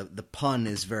sort of the pun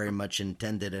is very much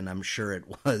intended, and I'm sure it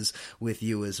was with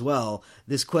you as well.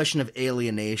 This question of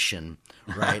alienation,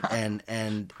 right,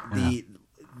 and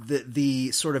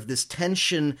the sort of this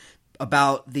tension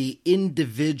about the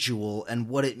individual and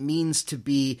what it means to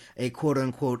be a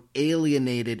quote-unquote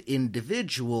alienated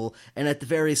individual, and at the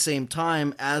very same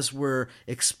time, as we're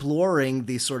exploring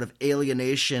the sort of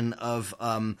alienation of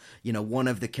one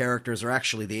of the characters, or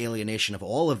actually the alienation of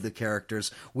all of the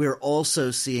characters, we're also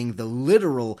seeing the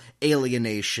literal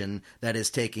alienation that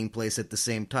is taking place at the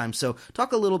same time. So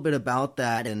talk a little bit about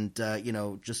that and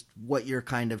just what you're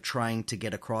kind of trying to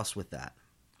get across with that.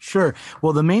 Sure.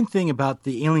 Well, the main thing about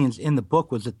the aliens in the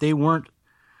book was that they were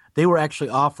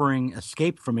actually offering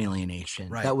escape from alienation.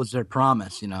 Right. That was their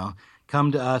promise,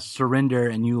 come to us, surrender,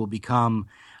 and you will become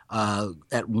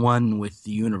at one with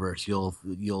the universe.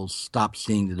 You'll stop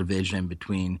seeing the division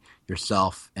between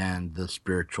yourself and the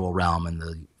spiritual realm and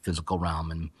the physical realm,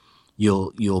 and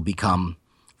you'll become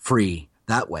free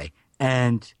that way.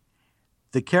 And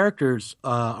the characters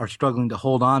are struggling to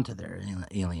hold on to their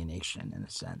alienation in a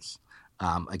sense.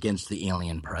 Against the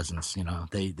alien presence,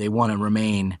 they want to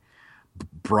remain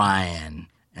Brian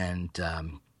and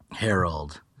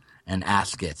Harold and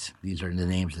Ascot. These are the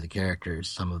names of the characters,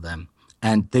 some of them,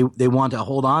 and they want to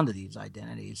hold on to these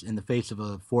identities in the face of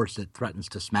a force that threatens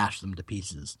to smash them to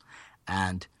pieces.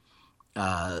 And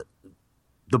the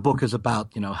book is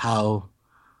about how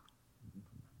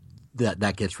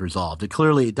that gets resolved.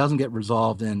 It doesn't get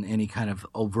resolved in any kind of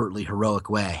overtly heroic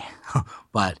way,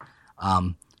 but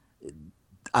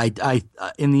I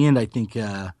in the end, I think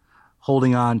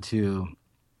holding on to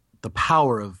the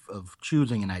power of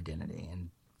choosing an identity and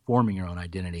forming your own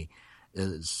identity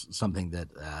is something that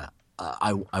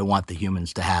I want the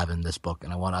humans to have in this book,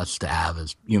 and I want us to have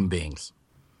as human beings.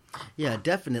 Yeah,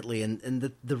 definitely.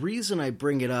 And the reason I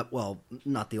bring it up, well,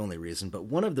 not the only reason, but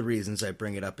one of the reasons I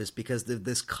bring it up is because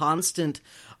this constant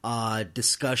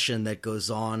discussion that goes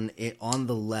on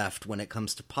the left when it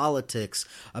comes to politics,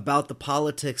 about the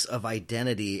politics of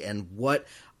identity and what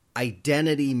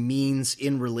identity means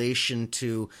in relation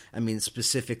to, I mean,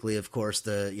 specifically, of course,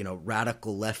 the,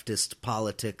 radical leftist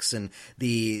politics and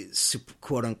the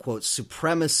quote unquote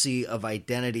supremacy of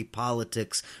identity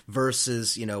politics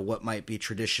versus, what might be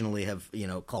traditionally have,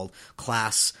 called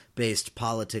class-based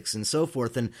politics and so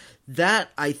forth. And that,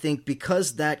 I think,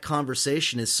 because that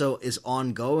conversation is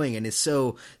ongoing and is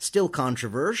so still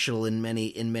controversial in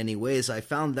many ways, I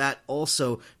found that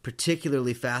also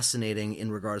particularly fascinating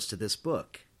in regards to this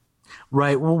book.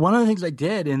 Right. Well, one of the things I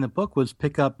did in the book was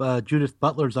pick up Judith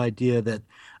Butler's idea that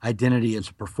identity is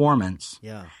a performance,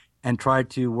 and try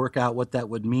to work out what that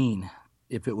would mean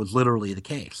if it was literally the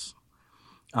case,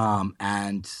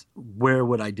 and where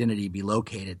would identity be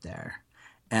located there.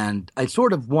 And I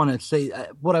sort of want to say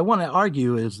what I want to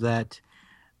argue is that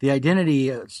the identity,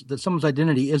 that someone's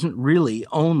identity isn't really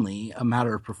only a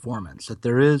matter of performance, that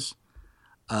there is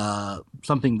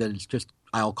something that is just,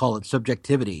 I'll call it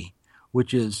subjectivity,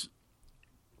 which is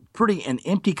pretty an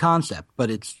empty concept,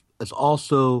 but it's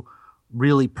also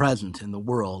really present in the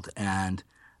world, and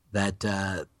that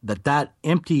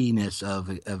emptiness of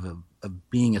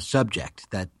being a subject,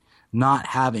 that not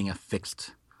having a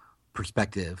fixed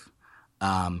perspective,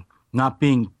 not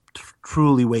being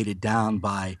truly weighted down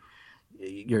by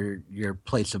your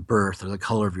place of birth or the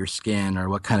color of your skin or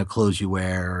what kind of clothes you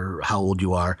wear or how old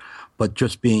you are, but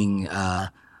just being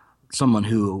someone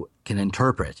who can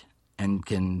interpret and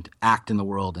can act in the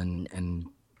world and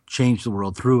change the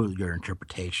world through your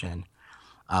interpretation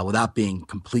without being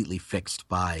completely fixed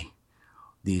by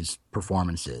these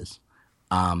performances.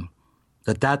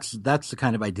 That's the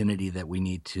kind of identity that we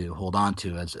need to hold on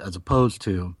to as opposed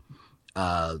to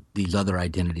these other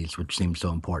identities which seem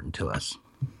so important to us.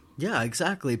 Yeah,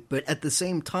 exactly. But at the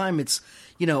same time, it's,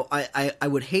 I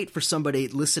would hate for somebody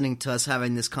listening to us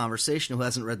having this conversation who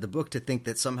hasn't read the book to think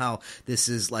that somehow this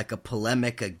is like a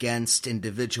polemic against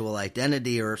individual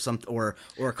identity or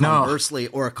conversely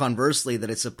that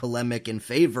it's a polemic in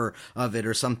favor of it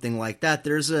or something like that.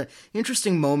 There's an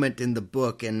interesting moment in the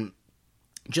book, and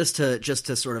just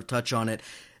to sort of touch on it,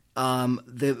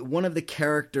 one of the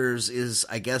characters is,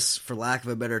 I guess, for lack of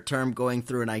a better term, going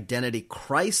through an identity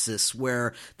crisis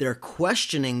where they're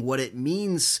questioning what it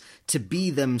means to be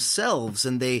themselves,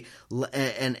 and the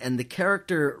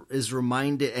character is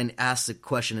reminded and asks a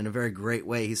question in a very great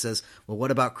way. He says, "Well,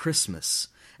 what about Christmas?"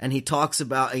 And he talks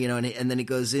about, and then he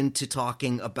goes into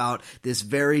talking about this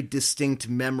very distinct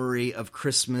memory of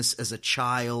Christmas as a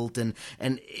child. And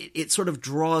it sort of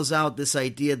draws out this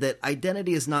idea that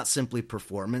identity is not simply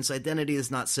performance. Identity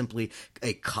is not simply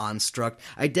a construct.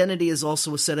 Identity is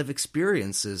also a set of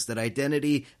experiences, that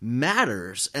identity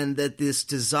matters, and that this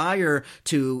desire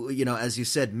to, as you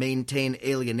said, maintain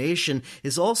alienation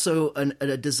is also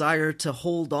a desire to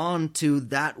hold on to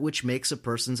that which makes a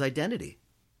person's identity.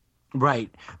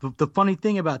 Right. The funny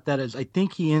thing about that is I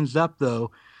think he ends up,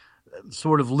 though,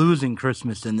 sort of losing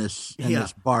Christmas in this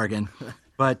bargain.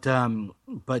 But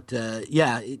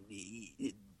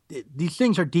these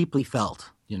things are deeply felt.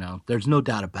 There's no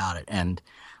doubt about it. And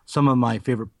some of my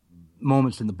favorite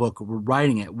moments in the book,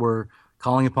 writing it, were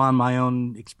calling upon my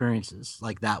own experiences,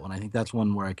 like that one. I think that's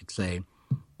one where I could say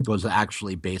was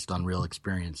actually based on real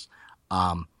experience.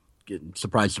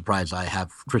 Surprise, surprise! I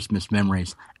have Christmas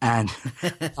memories, and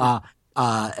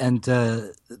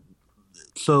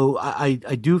so I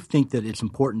do think that it's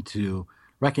important to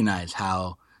recognize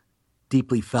how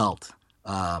deeply felt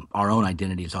our own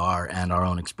identities are and our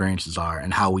own experiences are,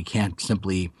 and how we can't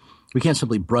simply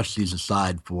brush these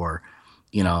aside for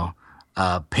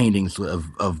paintings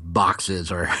of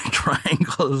boxes or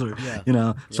triangles or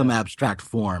some abstract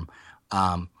form.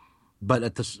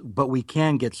 But we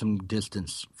can get some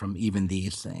distance from even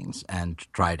these things and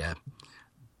try to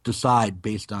decide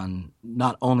based on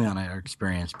not only on our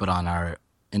experience but on our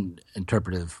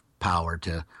interpretive power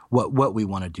to what we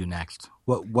want to do next,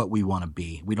 what we want to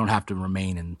be. We don't have to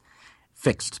remain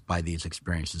fixed by these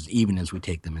experiences, even as we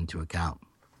take them into account.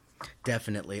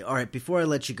 Definitely. All right. Before I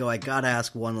let you go, I gotta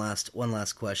ask one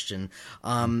last question.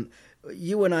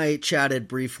 You and I chatted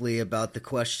briefly about the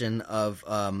question of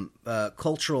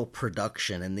cultural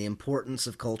production and the importance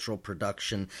of cultural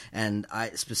production, and I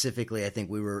think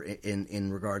we were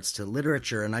in regards to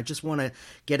literature, and I just want to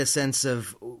get a sense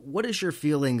of what is your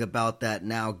feeling about that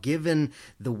now, given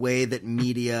the way that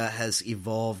media has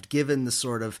evolved, given the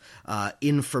sort of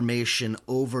information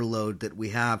overload that we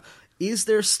have. is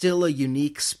there still a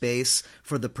unique space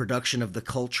for the production of the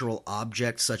cultural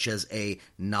object, such as a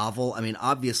novel? I mean,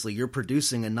 obviously, you're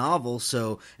producing a novel,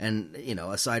 so, and, you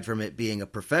know, aside from it being a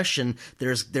profession,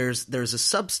 there's a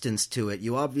substance to it.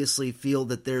 You obviously feel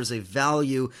that there's a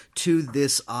value to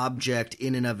this object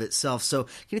in and of itself. So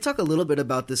can you talk a little bit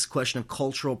about this question of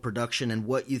cultural production and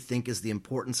what you think is the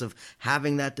importance of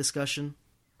having that discussion?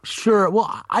 Sure.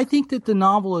 Well, I think that the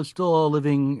novel is still a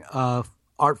living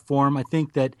art form. I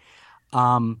think that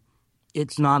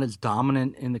it's not as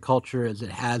dominant in the culture as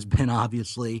it has been,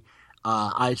 obviously.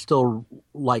 I still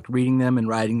like reading them and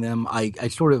writing them. I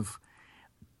sort of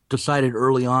decided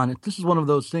early on, this is one of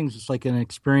those things, it's like an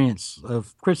experience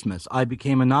of Christmas. I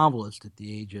became a novelist at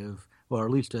the age of, well, or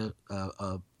at least a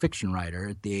fiction writer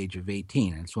at the age of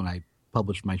 18. And it's when I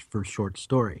published my first short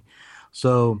story.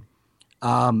 So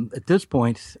at this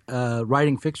point,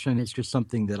 writing fiction is just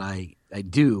something that I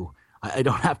do. I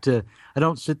don't have to, I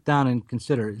don't sit down and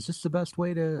consider, is this the best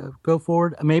way to go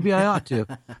forward? Maybe I ought to.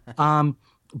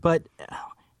 But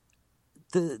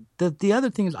the other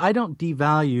thing is I don't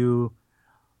devalue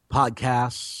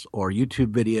podcasts or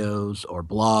YouTube videos or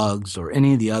blogs or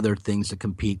any of the other things that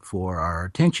compete for our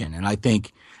attention. And I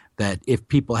think that if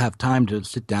people have time to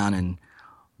sit down and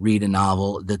read a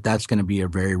novel, that's going to be a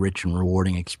very rich and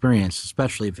rewarding experience,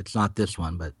 especially if it's not this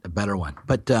one, but a better one.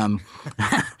 But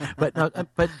but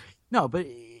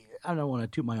I don't want to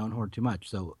toot my own horn too much,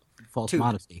 so false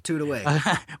modesty. Toot away.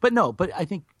 But I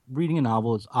think reading a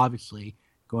novel is obviously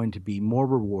going to be more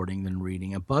rewarding than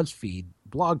reading a BuzzFeed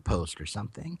blog post or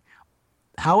something.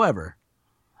 However,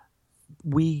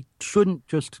 we shouldn't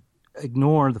just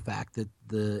ignore the fact that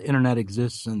the internet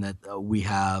exists and that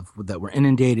we're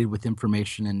inundated with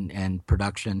information and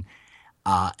production,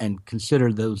 and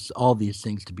consider all these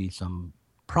things to be some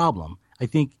problem. I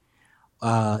think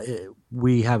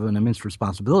we have an immense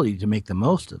responsibility to make the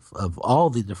most of all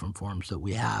the different forms that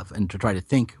we have and to try to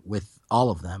think with all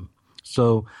of them.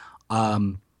 So, I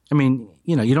mean,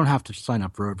 you know, you don't have to sign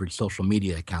up for every social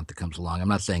media account that comes along. I'm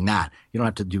not saying that. You don't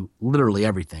have to do literally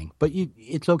everything. But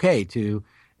it's okay to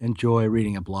enjoy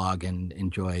reading a blog and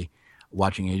enjoy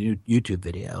watching a YouTube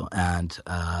video. And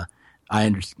I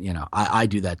understand, you know, I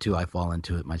do that too. I fall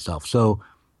into it myself. So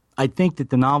I think that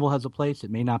the novel has a place.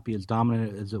 It may not be as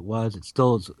dominant as it was. It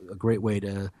still is a great way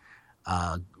to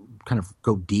kind of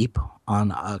go deep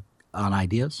on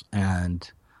ideas, and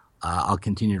I'll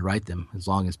continue to write them as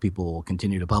long as people will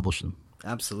continue to publish them.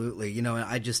 Absolutely. You know,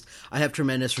 I have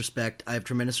tremendous respect. I have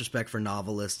tremendous respect for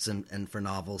novelists and for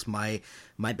novels. My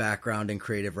background in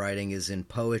creative writing is in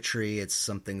poetry. It's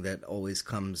something that always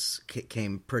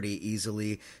came pretty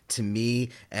easily to me.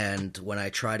 And when I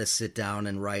try to sit down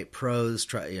and write prose,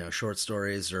 short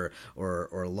stories or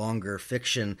longer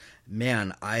fiction,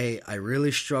 man, I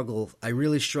really struggle. I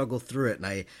really struggle through it. And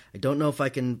I don't know if I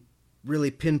can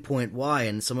really pinpoint why.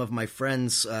 And some of my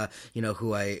friends,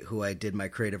 who I did my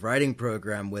creative writing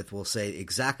program with, will say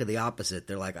exactly the opposite.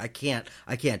 They're like, I can't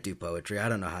do poetry. I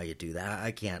don't know how you do that.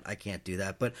 I can't do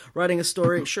that. But writing a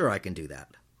story, sure, I can do that.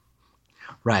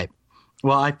 Right.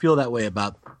 Well, I feel that way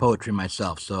about poetry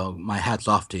myself, so my hat's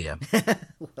off to you.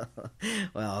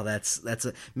 Well,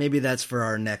 maybe that's for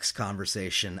our next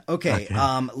conversation. Okay.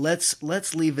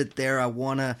 Let's leave it there. I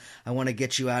wanna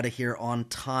get you out of here on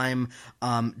time.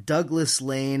 Douglas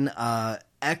Lain,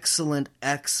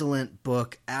 excellent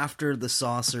book. After the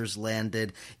Saucers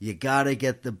Landed, you gotta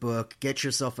get the book. Get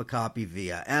yourself a copy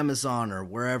via Amazon or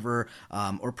wherever,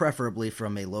 or preferably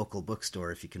from a local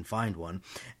bookstore if you can find one.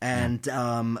 And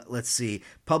let's see,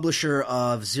 publisher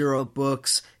of Zero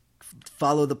Books.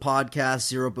 Follow the podcast,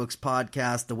 Zero Books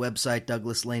Podcast, the website,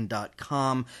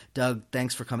 douglaslane.com. Doug,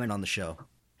 thanks for coming on the show.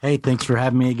 Hey, thanks for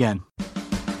having me again.